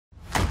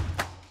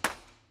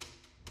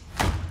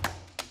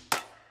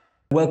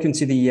Welcome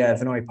to the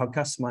Venaripartners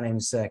podcast. My name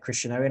is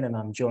Cristian Owen, and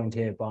I'm joined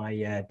here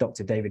by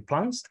Dr. David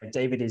Plans.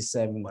 David is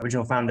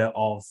original founder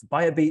of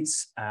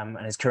BioBeats and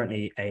is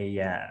currently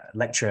a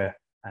lecturer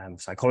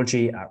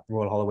psychology at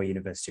Royal Holloway,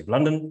 University of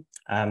London.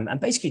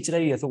 And basically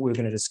today I thought we were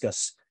going to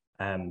discuss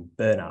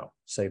burnout,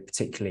 so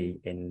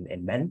particularly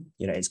in men,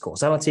 its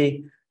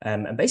causality,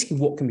 and basically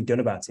what can be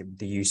done about it with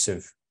the use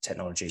of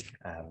technology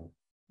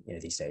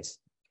these days.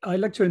 I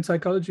lecture in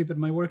psychology, but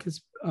my work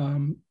is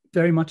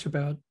very much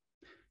about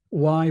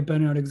why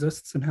burnout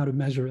exists and how to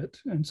measure it.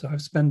 And so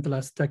I've spent the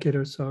last decade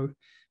or so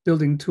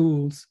building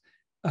tools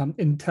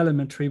in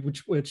telemetry,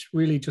 which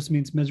really just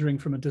means measuring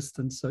from a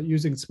distance. So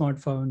using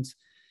smartphones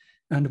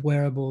and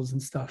wearables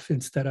and stuff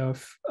instead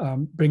of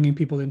bringing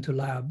people into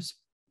labs.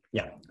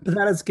 Yeah. But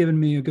that has given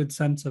me a good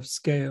sense of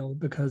scale,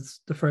 because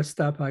the first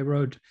step I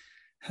wrote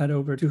had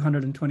over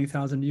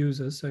 220,000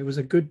 users. So it was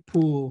a good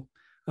pool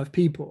of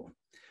people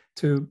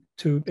to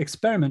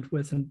experiment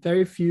with, and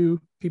very few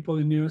people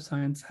in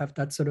neuroscience have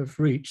that sort of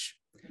reach.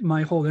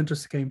 My whole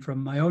interest came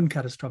from my own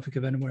catastrophic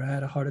event where I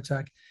had a heart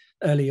attack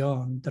early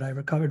on that I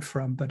recovered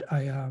from, but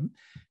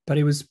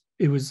it was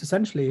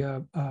essentially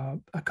a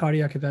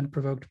cardiac event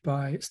provoked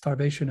by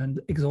starvation and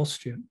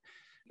exhaustion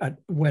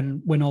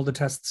when all the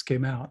tests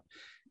came out.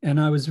 And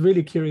I was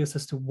really curious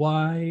as to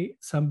why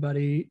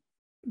somebody,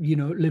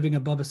 living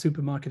above a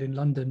supermarket in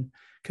London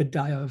could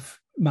die of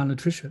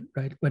malnutrition,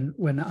 right?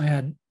 When I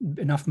had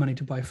enough money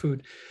to buy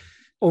food.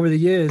 Over the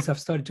years, I've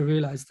started to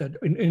realize that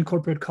in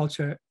corporate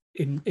culture,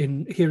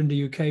 in here in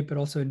the UK, but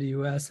also in the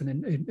US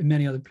and in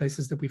many other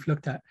places that we've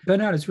looked at,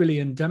 burnout is really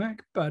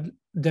endemic, but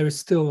there is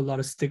still a lot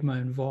of stigma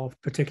involved,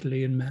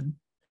 particularly in men.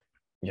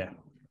 Yeah.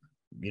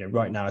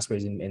 Right now, I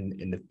suppose in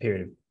the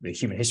period of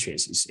human history,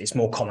 it's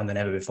more common than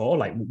ever before.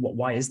 Like,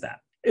 why is that?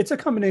 It's a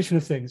combination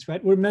of things,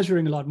 right? We're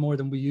measuring a lot more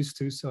than we used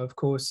to. So of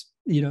course,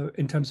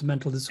 in terms of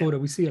mental disorder,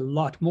 we see a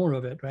lot more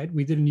of it, right?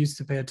 We didn't used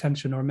to pay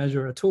attention or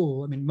measure at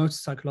all. I mean,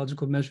 most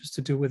psychological measures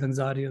to do with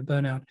anxiety or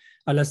burnout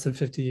are less than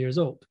 50 years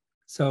old.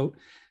 So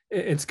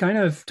it's kind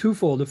of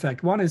twofold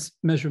effect. One is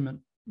measurement,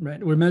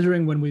 right? We're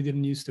measuring when we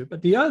didn't used to.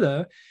 But the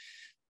other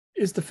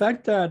is the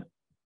fact that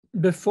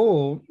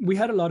before we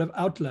had a lot of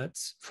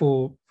outlets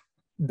for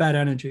bad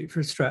energy,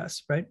 for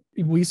stress, right?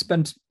 We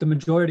spent the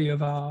majority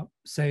of our,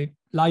 say,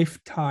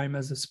 lifetime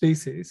as a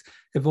species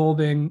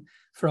evolving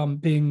from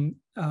being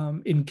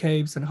in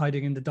caves and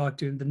hiding in the dark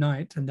during the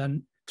night, and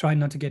then trying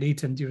not to get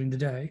eaten during the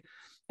day,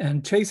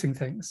 and chasing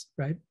things,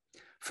 right,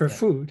 for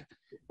food.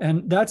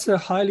 And that's a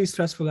highly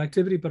stressful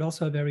activity, but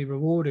also a very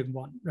rewarding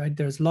one, right?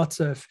 There's lots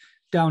of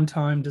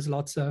downtime, there's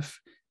lots of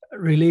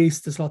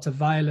release, there's lots of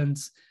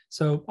violence.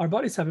 So our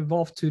bodies have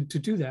evolved to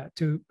do that,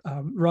 to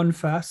run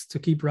fast, to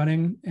keep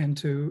running, and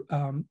to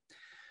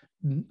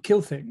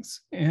kill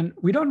things. And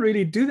we don't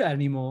really do that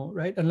anymore,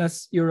 right?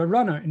 Unless you're a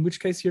runner, in which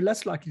case you're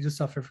less likely to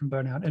suffer from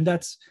burnout. And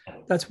that's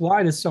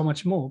why there's so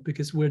much more,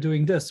 because we're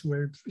doing this.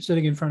 We're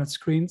sitting in front of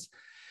screens.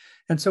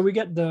 And so we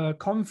get the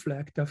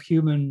conflict of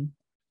human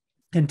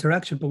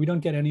interaction, but we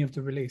don't get any of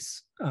the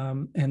release.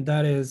 And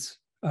that is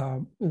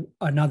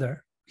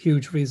another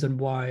huge reason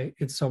why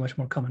it's so much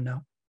more common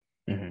now.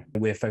 Mm-hmm.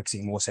 We're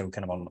focusing more so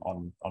kind of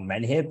on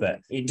men here,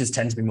 but it just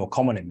tends to be more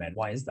common in men.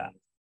 Why is that?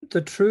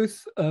 The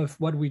truth of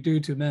what we do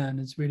to men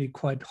is really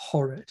quite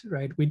horrid,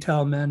 right? We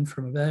tell men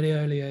from a very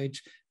early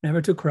age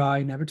never to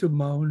cry, never to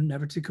moan,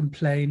 never to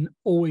complain,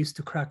 always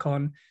to crack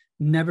on,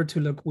 never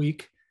to look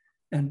weak,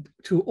 and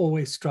to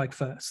always strike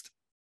first,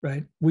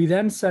 right? We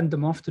then send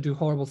them off to do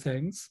horrible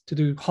things, to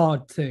do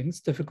hard things,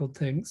 difficult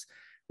things,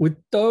 with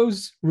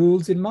those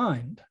rules in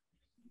mind,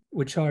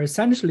 which are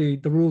essentially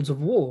the rules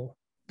of war.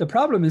 The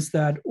problem is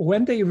that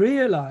when they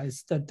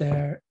realize that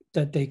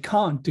they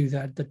can't do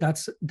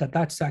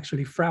that's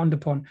actually frowned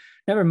upon,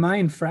 never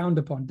mind frowned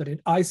upon, that it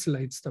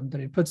isolates them,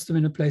 that it puts them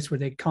in a place where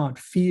they can't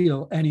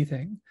feel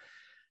anything,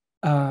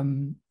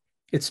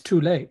 it's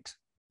too late.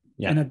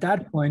 Yeah. And at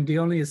that point, the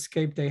only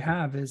escape they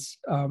have is,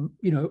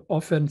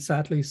 often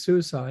sadly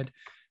suicide,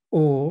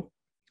 or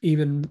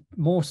even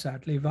more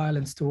sadly,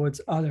 violence towards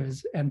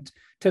others. And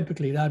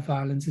typically that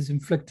violence is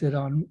inflicted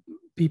on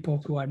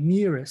people who are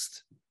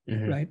nearest,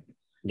 mm-hmm. right?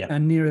 Yeah.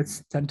 And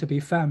nearest tend to be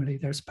family,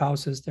 their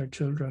spouses, their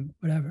children,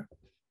 whatever.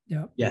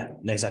 Yeah. Yeah,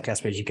 exactly. I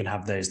suppose you can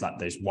have those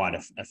wider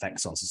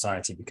effects on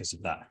society because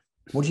of that.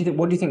 What do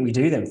you think we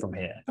do then from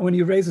here? When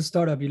you raise a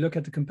startup, you look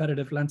at the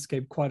competitive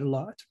landscape quite a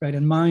lot, right?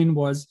 And mine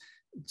was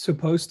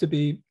supposed to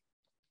be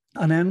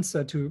an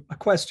answer to a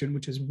question,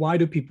 which is, why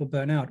do people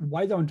burn out?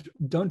 Why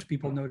don't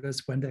people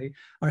notice when they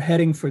are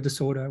heading for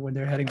disorder, when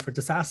they're heading for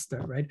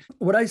disaster, right?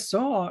 What I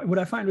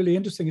find really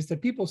interesting is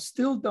that people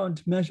still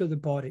don't measure the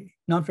body,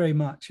 not very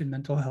much in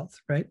mental health,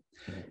 right?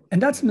 And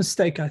that's a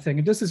mistake, I think.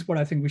 And this is what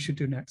I think we should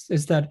do next,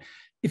 is that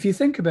if you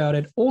think about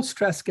it, all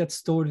stress gets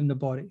stored in the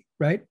body,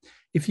 right?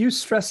 If you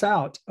stress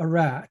out a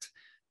rat,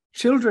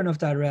 children of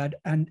that rat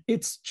and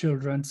its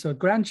children, so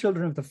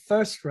grandchildren of the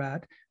first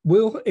rat,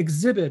 will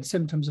exhibit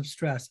symptoms of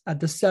stress at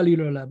the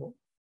cellular level,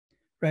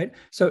 right?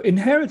 So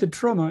inherited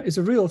trauma is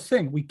a real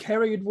thing. We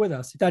carry it with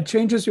us. That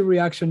changes your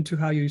reaction to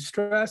how you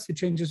stress. It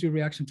changes your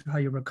reaction to how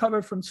you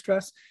recover from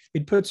stress.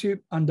 It puts you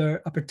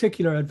under a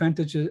particular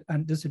advantage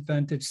and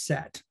disadvantage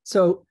set.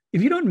 So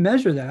if you don't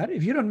measure that,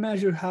 if you don't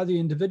measure how the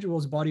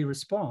individual's body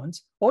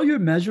responds, all you're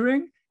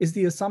measuring is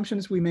the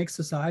assumptions we make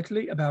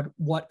societally about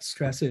what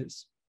stress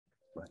is.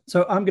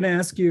 So I'm going to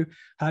ask you,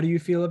 how do you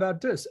feel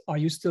about this? Are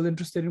you still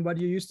interested in what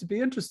you used to be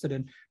interested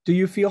in? Do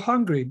you feel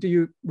hungry? Do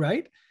you,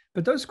 right?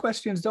 But those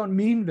questions don't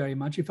mean very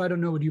much if I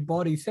don't know what your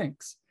body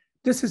thinks.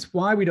 This is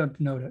why we don't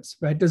notice,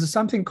 right? There's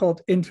something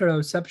called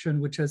interoception,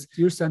 which is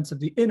your sense of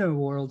the inner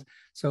world.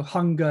 So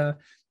hunger,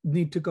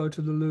 need to go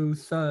to the loo,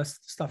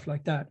 thirst, stuff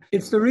like that.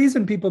 It's the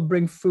reason people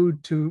bring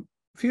food to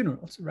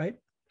funerals, right?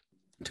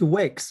 To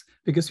wakes,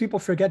 because people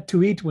forget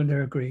to eat when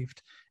they're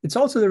aggrieved. It's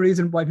also the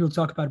reason why people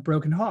talk about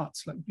broken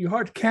hearts. Like your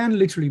heart can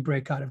literally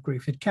break out of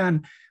grief. It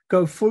can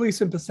go fully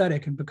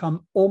sympathetic and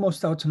become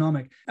almost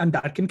autonomic, and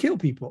that can kill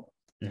people.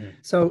 Mm-hmm.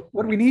 So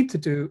what we need to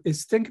do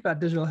is think about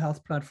digital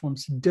health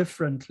platforms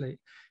differently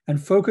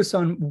and focus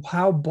on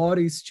how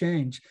bodies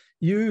change.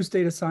 Use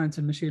data science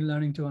and machine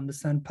learning to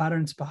understand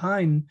patterns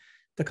behind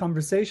the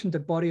conversation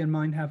that body and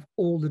mind have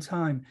all the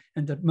time,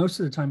 and that most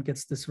of the time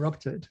gets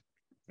disrupted.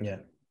 Yeah.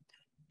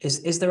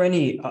 Are there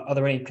any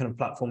kind of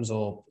platforms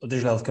or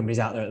digital health companies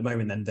out there at the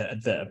moment then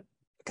that are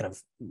kind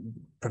of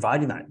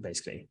providing that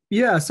basically?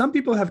 Yeah, some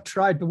people have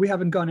tried, but we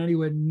haven't gone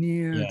anywhere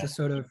near the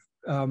sort of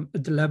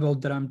the level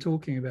that I'm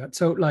talking about.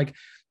 So like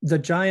the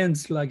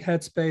giants like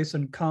Headspace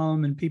and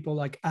Calm and people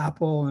like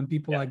Apple and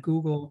people like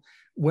Google,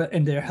 where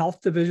in their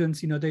health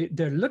divisions, you know,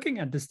 they're looking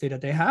at this data.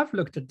 They have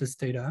looked at this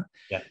data,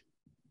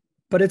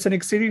 but it's an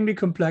exceedingly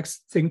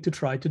complex thing to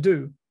try to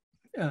do.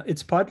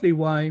 It's partly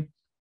why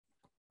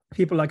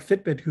people like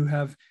Fitbit, who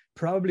have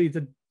probably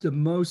the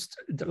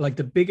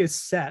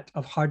biggest set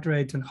of heart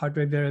rate and heart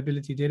rate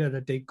variability data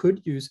that they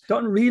could use,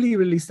 don't really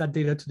release that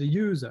data to the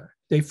user.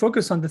 They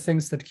focus on the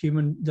things that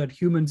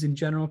humans in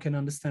general can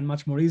understand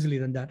much more easily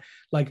than that,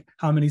 like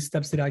how many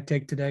steps did I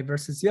take today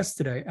versus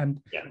yesterday,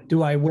 and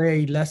do I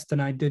weigh less than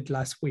I did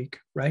last week,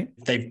 right?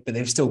 But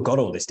they've still got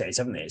all this data,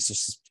 haven't they?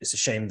 It's a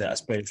shame that I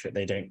suppose that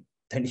they don't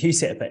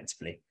use it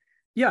effectively.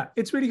 Yeah,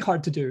 it's really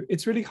hard to do.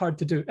 It's really hard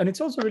to do. And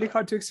it's also really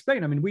hard to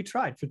explain. I mean, we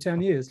tried for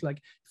 10 years. Like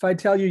if I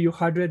tell you your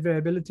heart rate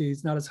variability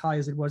is not as high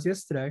as it was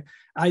yesterday,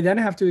 I then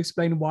have to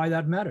explain why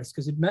that matters,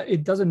 because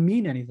it doesn't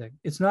mean anything.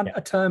 It's not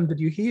a term that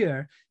you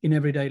hear in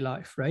everyday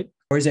life, right?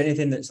 Or is there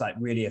anything that's like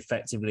really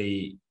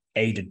effectively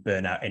aided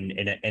burnout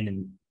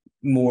in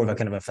more of a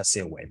kind of a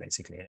facile way,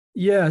 basically?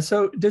 Yeah,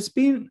 so there's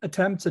been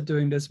attempts at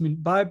doing this. I mean,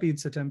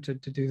 BioBeats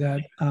attempted to do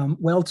that.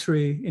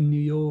 Welltree in New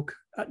York.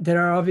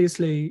 There are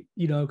obviously,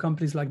 you know,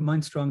 companies like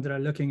Mindstrong that are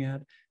looking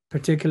at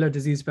particular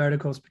disease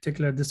verticals,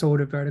 particular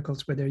disorder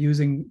verticals, where they're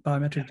using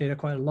biometric data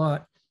quite a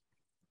lot.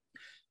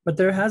 But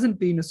there hasn't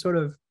been a sort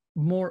of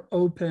more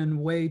open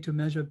way to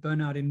measure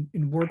burnout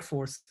in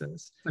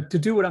workforces. But to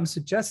do what I'm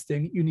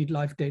suggesting, you need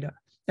live data.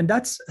 And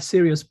that's a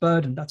serious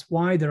burden. That's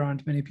why there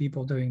aren't many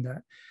people doing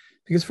that.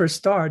 Because for a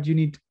start, you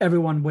need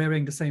everyone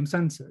wearing the same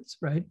sensors,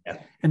 right? Yeah.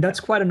 And that's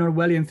quite an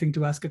Orwellian thing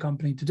to ask a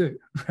company to do,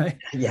 right?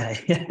 Yeah,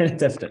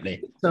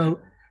 definitely. So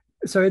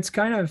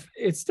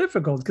it's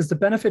difficult because the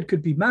benefit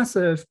could be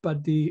massive,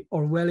 but the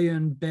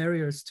Orwellian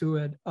barriers to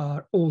it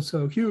are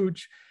also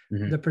huge.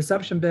 Mm-hmm. The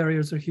perception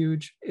barriers are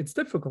huge. It's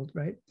difficult,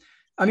 right?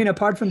 I mean,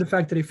 apart from the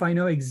fact that if I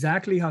know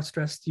exactly how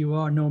stressed you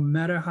are, no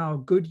matter how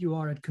good you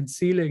are at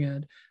concealing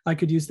it, I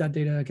could use that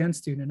data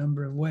against you in a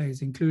number of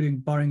ways, including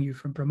barring you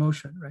from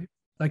promotion, right?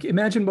 Like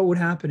imagine what would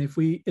happen if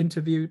we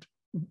interviewed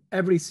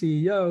every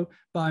CEO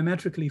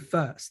biometrically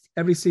first,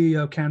 every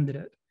CEO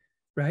candidate,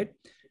 right?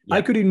 Yeah.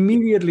 I could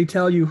immediately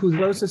tell you who the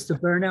closest to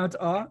burnout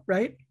are,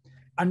 right?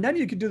 And then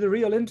you could do the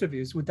real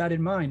interviews with that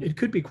in mind. It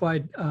could be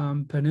quite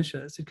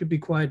pernicious. It could be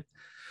quite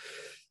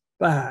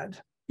bad.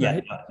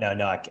 Right? Yeah,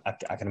 no,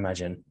 I can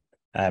imagine.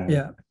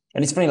 And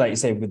it's funny, like you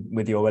say,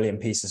 with the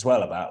Orwellian piece as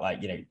well, about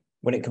like, you know,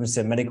 when it comes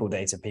to medical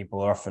data, people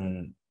are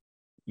often,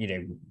 you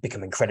know,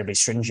 become incredibly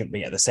stringent,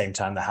 but at the same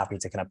time, they're happy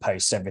to kind of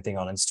post everything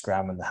on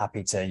Instagram, and they're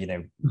happy to, you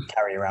know,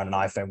 carry around an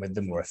iPhone with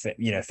them, or a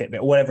Fitbit,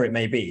 or whatever it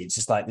may be. It's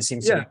just like, there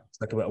seems to be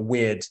like a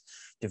weird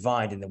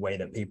divide in the way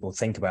that people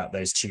think about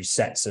those two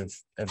sets of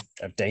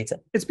data.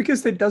 It's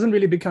because it doesn't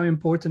really become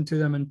important to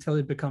them until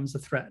it becomes a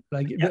threat.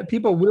 Like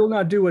people will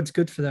not do what's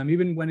good for them,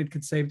 even when it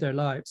could save their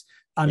lives,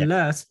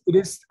 unless it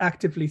is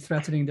actively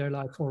threatening their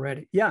life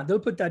already. Yeah, they'll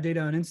put that data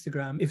on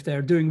Instagram if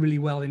they're doing really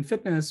well in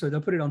fitness, or they'll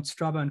put it on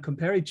Strava and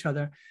compare each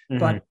other. Mm-hmm.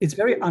 But it's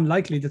very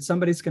unlikely that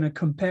somebody's going to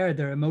compare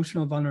their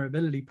emotional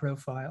vulnerability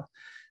profile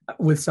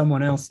with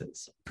someone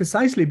else's,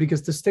 precisely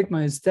because the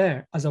stigma is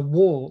there as a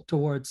wall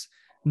towards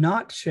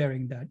not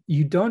sharing that.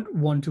 You don't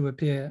want to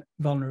appear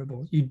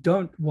vulnerable. You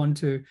don't want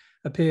to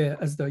appear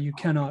as though you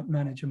cannot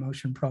manage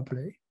emotion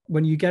properly.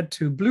 When you get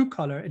to blue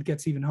collar, it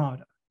gets even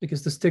harder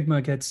because the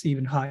stigma gets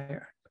even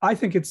higher. I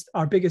think it's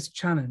our biggest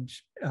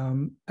challenge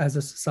as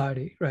a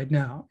society right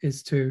now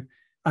is to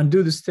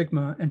undo the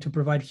stigma and to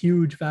provide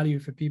huge value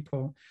for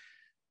people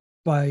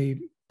by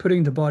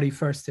putting the body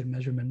first in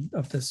measurement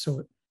of this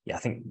sort. yeah, I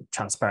think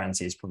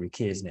transparency is probably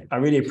key, isn't it? I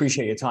really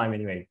appreciate your time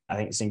anyway. I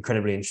think it's an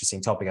incredibly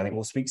interesting topic. I think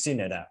we'll speak soon,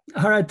 no doubt.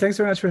 All right. Thanks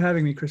very much for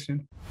having me,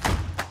 Cristian.